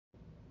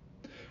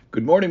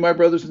Good morning, my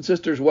brothers and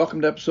sisters.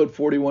 Welcome to episode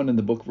 41 in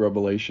the book of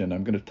Revelation.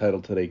 I'm going to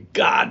title today,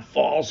 God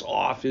Falls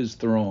Off His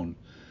Throne.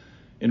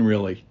 And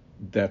really,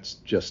 that's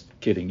just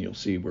kidding. You'll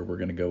see where we're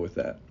going to go with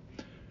that.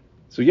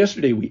 So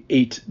yesterday we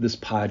ate this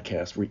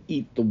podcast. We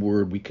eat the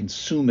word. We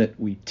consume it.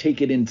 We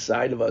take it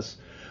inside of us.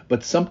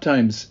 But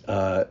sometimes,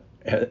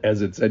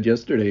 as it said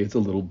yesterday, it's a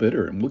little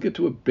bitter. And we'll get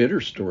to a bitter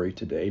story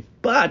today.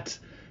 But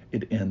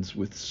it ends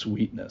with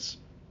sweetness.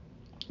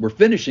 We're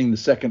finishing the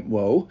second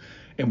woe.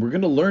 And we're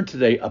going to learn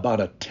today about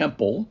a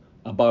temple,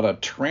 about a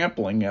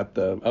trampling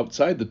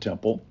outside the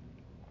temple,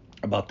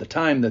 about the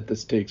time that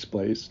this takes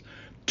place,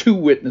 two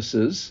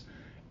witnesses,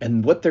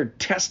 and what their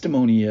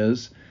testimony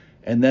is,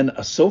 and then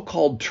a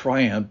so-called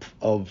triumph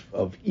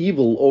of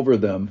evil over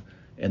them.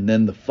 And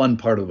then the fun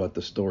part about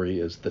the story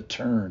is the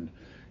turn,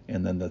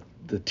 and then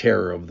the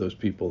terror of those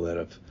people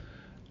that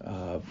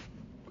have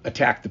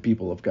attacked the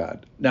people of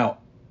God. Now,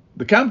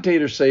 the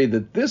commentators say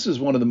that this is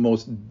one of the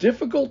most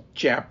difficult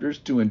chapters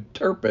to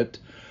interpret,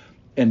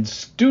 and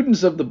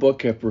students of the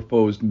book have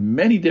proposed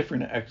many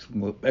different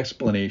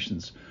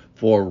explanations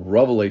for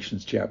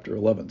Revelations chapter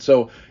 11.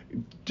 So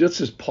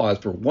just pause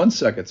for 1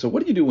 second. So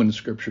what do you do when the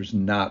scripture is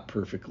not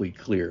perfectly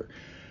clear?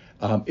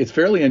 It's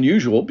fairly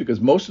unusual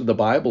because most of the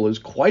Bible is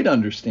quite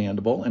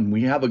understandable, and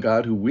we have a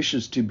God who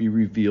wishes to be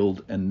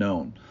revealed and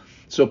known.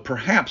 So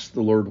perhaps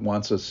the Lord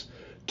wants us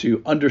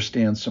to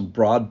understand some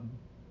broad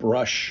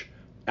brush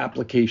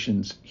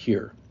applications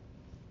here.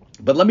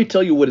 But let me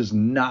tell you what is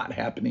not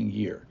happening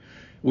here,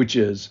 which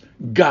is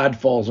God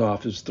falls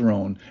off his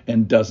throne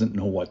and doesn't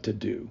know what to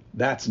do.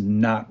 That's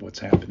not what's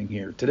happening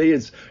here. Today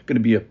is going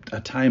to be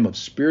a time of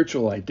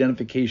spiritual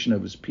identification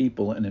of his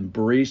people and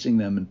embracing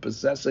them and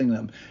possessing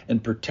them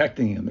and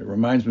protecting them. It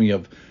reminds me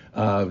of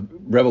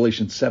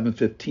Revelation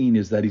 7:15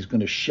 is that he's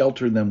going to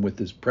shelter them with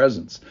his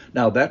presence.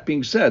 Now, that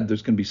being said,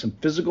 there's going to be some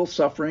physical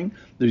suffering.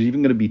 There's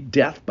even going to be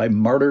death by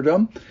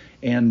martyrdom.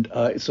 And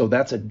so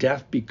that's a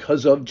death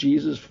because of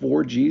Jesus,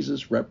 for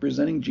Jesus,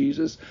 representing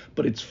Jesus,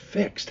 but it's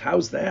fixed.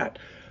 How's that?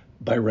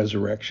 By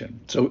resurrection.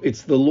 So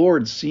it's the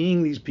Lord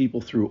seeing these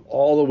people through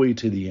all the way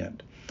to the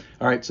end.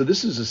 All right, so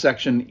this is a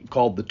section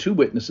called The Two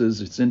Witnesses.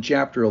 It's in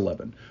chapter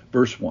 11,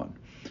 verse 1.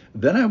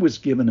 Then I was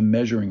given a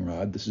measuring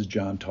rod, this is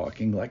John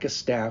talking, like a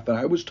staff, and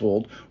I was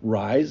told,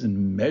 rise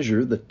and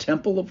measure the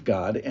temple of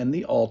God and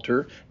the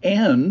altar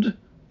and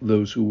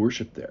those who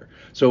worship there.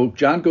 So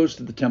John goes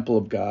to the temple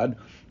of God,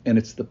 and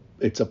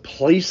it's a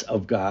place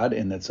of God,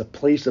 and it's a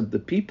place of the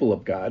people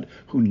of God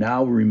who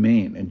now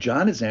remain. And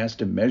John is asked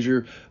to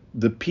measure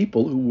the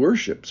people who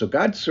worship. So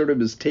God sort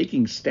of is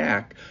taking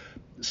stock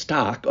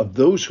of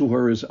those who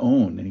are his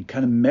own, and he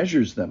kind of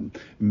measures them,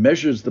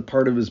 measures the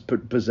part of his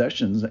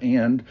possessions,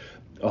 and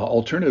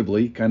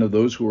alternatively, kind of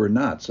those who are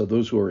not. So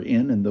those who are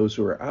in and those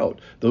who are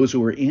out. Those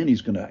who are in,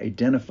 he's going to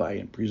identify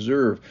and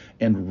preserve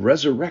and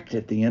resurrect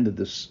at the end of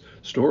this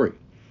story.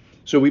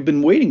 So we've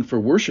been waiting for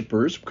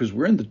worshipers because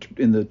we're in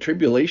the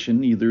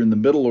tribulation, either in the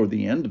middle or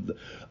the end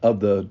of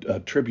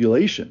the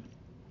tribulation.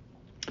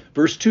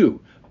 Verse 2.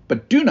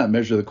 But do not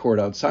measure the court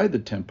outside the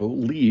temple,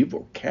 leave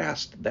or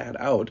cast that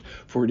out,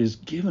 for it is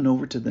given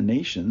over to the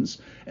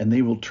nations, and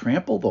they will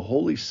trample the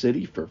holy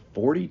city for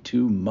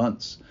 42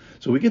 months.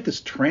 So we get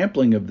this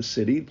trampling of the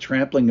city,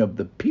 trampling of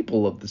the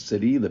people of the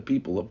city, the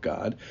people of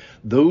God.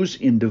 Those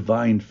in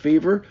divine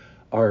favor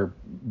are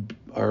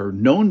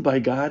known by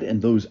God,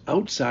 and those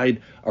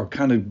outside are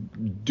kind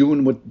of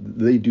doing what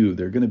they do.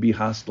 They're going to be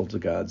hostile to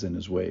God's and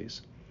his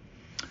ways.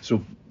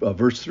 So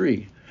verse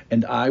 3.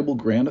 And I will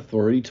grant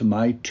authority to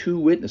my two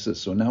witnesses.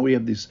 So now we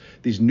have these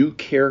new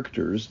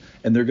characters,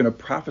 and they're going to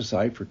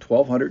prophesy for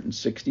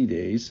 1,260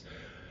 days,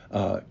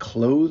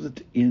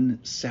 clothed in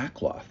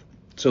sackcloth.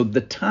 So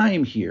the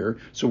time here,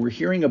 so we're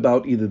hearing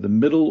about either the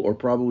middle or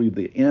probably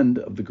the end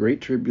of the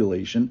Great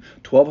Tribulation,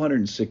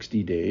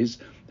 1,260 days,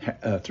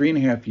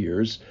 3.5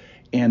 years.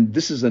 And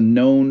this is a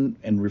known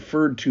and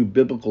referred to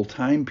biblical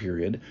time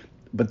period.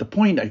 But the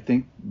point I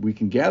think we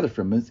can gather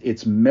from it,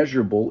 it's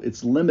measurable,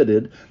 it's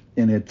limited,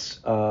 and it's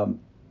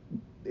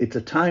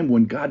a time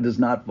when God does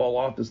not fall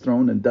off his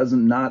throne and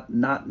doesn't not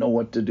know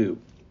what to do.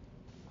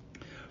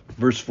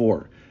 Verse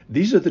 4,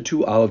 these are the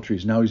two olive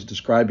trees. Now he's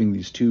describing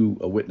these two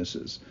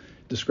witnesses,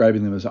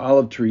 describing them as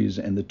olive trees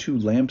and the two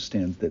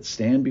lampstands that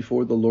stand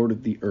before the Lord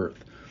of the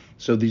earth.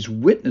 So these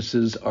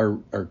witnesses are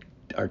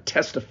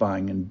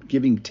testifying and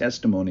giving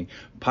testimony.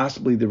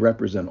 Possibly they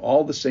represent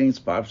all the saints,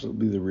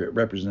 possibly they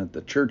represent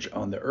the church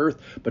on the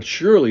earth, but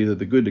surely they're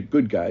the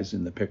good guys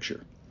in the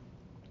picture.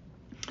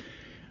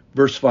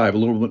 Verse 5, a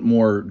little bit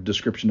more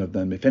description of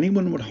them. If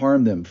anyone would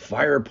harm them,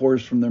 fire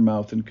pours from their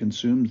mouth and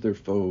consumes their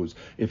foes.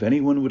 If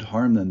anyone would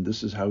harm them,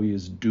 this is how he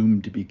is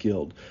doomed to be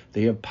killed.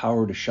 They have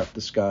power to shut the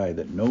sky,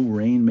 that no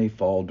rain may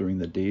fall during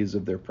the days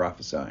of their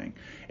prophesying.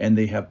 And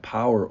they have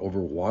power over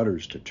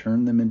waters to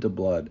turn them into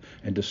blood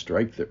and to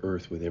strike the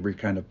earth with every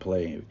kind of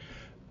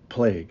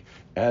plague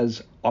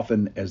as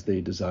often as they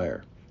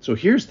desire. So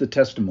here's the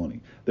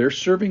testimony. They're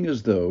serving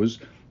as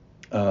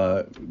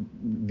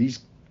these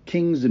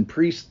kings and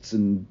priests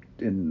and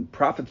and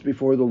prophets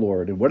before the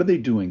Lord. And what are they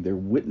doing? They're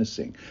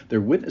witnessing.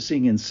 They're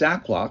witnessing in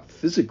sackcloth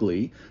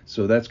physically.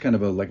 So that's kind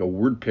of like a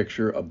word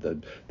picture of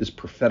this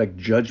prophetic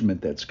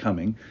judgment that's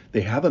coming.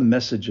 They have a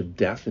message of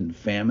death and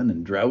famine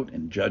and drought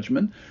and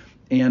judgment.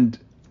 And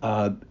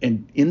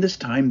in this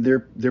time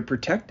they're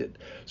protected.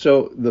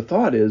 So the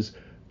thought is,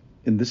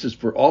 and this is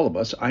for all of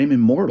us, I'm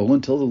immortal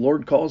until the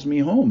Lord calls me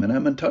home, and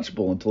I'm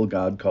untouchable until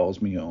God calls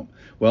me home.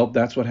 Well,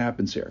 that's what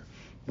happens here.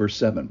 Verse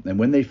 7, and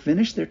when they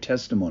finish their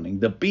testimony,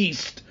 the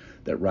beast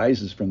that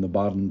rises from the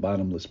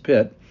bottomless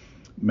pit,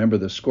 remember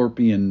the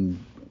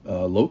scorpion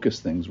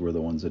locust things were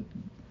the ones that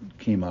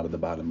came out of the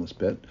bottomless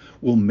pit,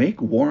 will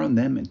make war on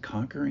them and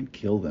conquer and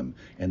kill them,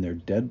 and their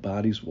dead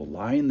bodies will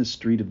lie in the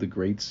street of the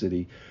great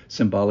city,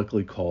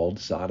 symbolically called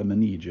Sodom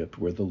and Egypt,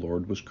 where the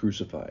Lord was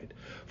crucified.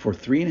 For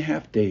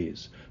 3.5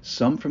 days,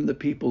 some from the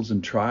peoples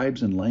and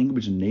tribes and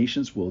language and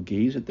nations will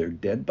gaze at their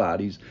dead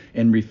bodies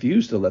and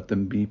refuse to let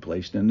them be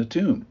placed in a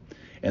tomb.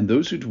 And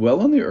those who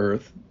dwell on the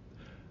earth,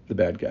 the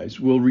bad guys,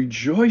 will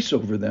rejoice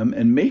over them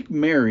and make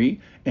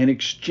merry and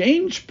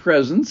exchange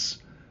presents,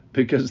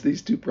 because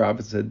these two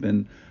prophets had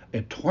been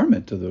a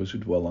torment to those who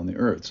dwell on the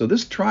earth. So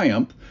this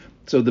triumph,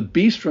 so the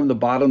beast from the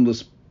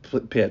bottomless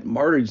pit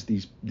martyrs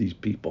these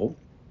people,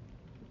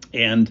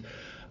 and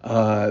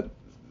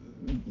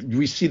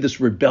we see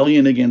this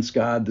rebellion against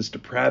God, this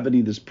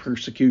depravity, this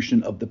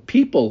persecution of the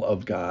people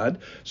of God.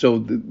 So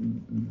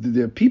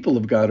the people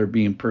of God are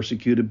being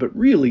persecuted, but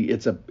really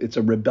it's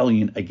a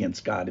rebellion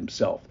against God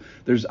himself.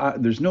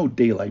 There's no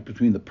daylight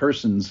between the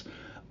persons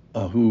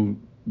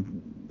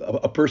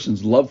a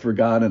person's love for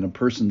God and a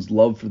person's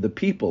love for the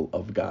people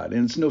of God.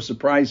 And it's no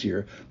surprise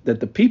here that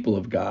the people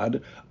of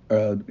God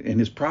and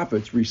his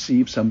prophets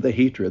receive some of the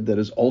hatred that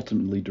is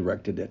ultimately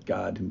directed at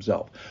God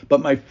himself.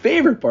 But my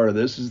favorite part of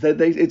this is that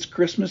it's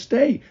Christmas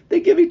Day. They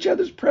give each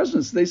other's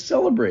presents. They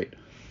celebrate.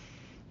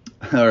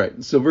 All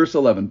right, so verse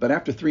 11, but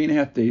after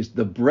 3.5 days,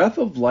 the breath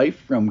of life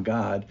from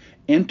God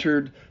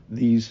entered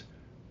these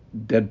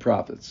dead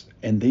prophets,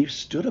 and they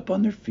stood up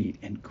on their feet,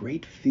 and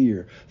great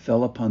fear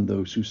fell upon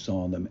those who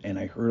saw them. And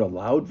I heard a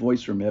loud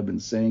voice from heaven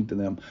saying to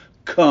them,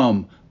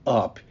 come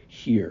up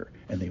here.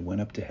 And they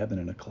went up to heaven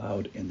in a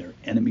cloud, and their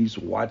enemies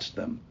watched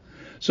them.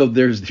 So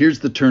here's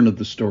the turn of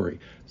the story.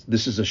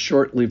 This is a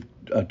short-lived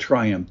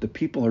triumph. The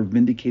people are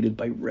vindicated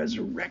by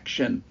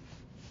resurrection.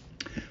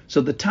 So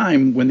the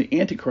time when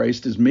the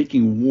Antichrist is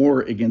making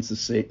war against the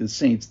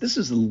saints, this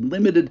is a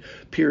limited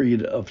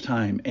period of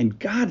time. And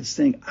God is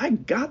saying, I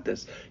got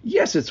this.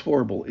 Yes, it's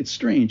horrible. It's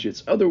strange.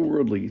 It's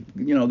otherworldly.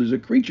 There's a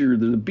creature,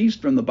 there's a beast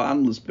from the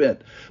bottomless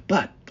pit.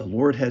 But the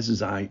Lord has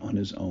his eye on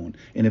his own.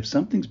 And if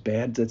something's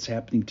bad that's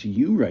happening to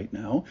you right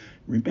now,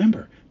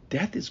 remember,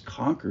 death is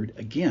conquered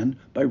again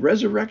by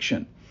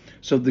resurrection.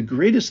 So the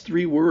greatest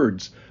 3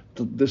 words,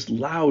 this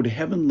loud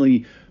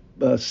heavenly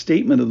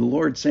statement of the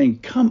Lord saying,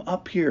 come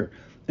up here.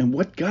 And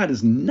what God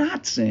is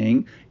not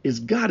saying is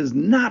God is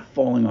not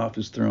falling off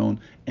his throne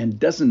and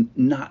doesn't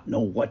not know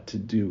what to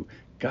do.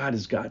 God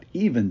has got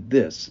even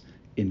this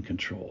in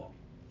control.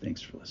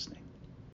 Thanks for listening.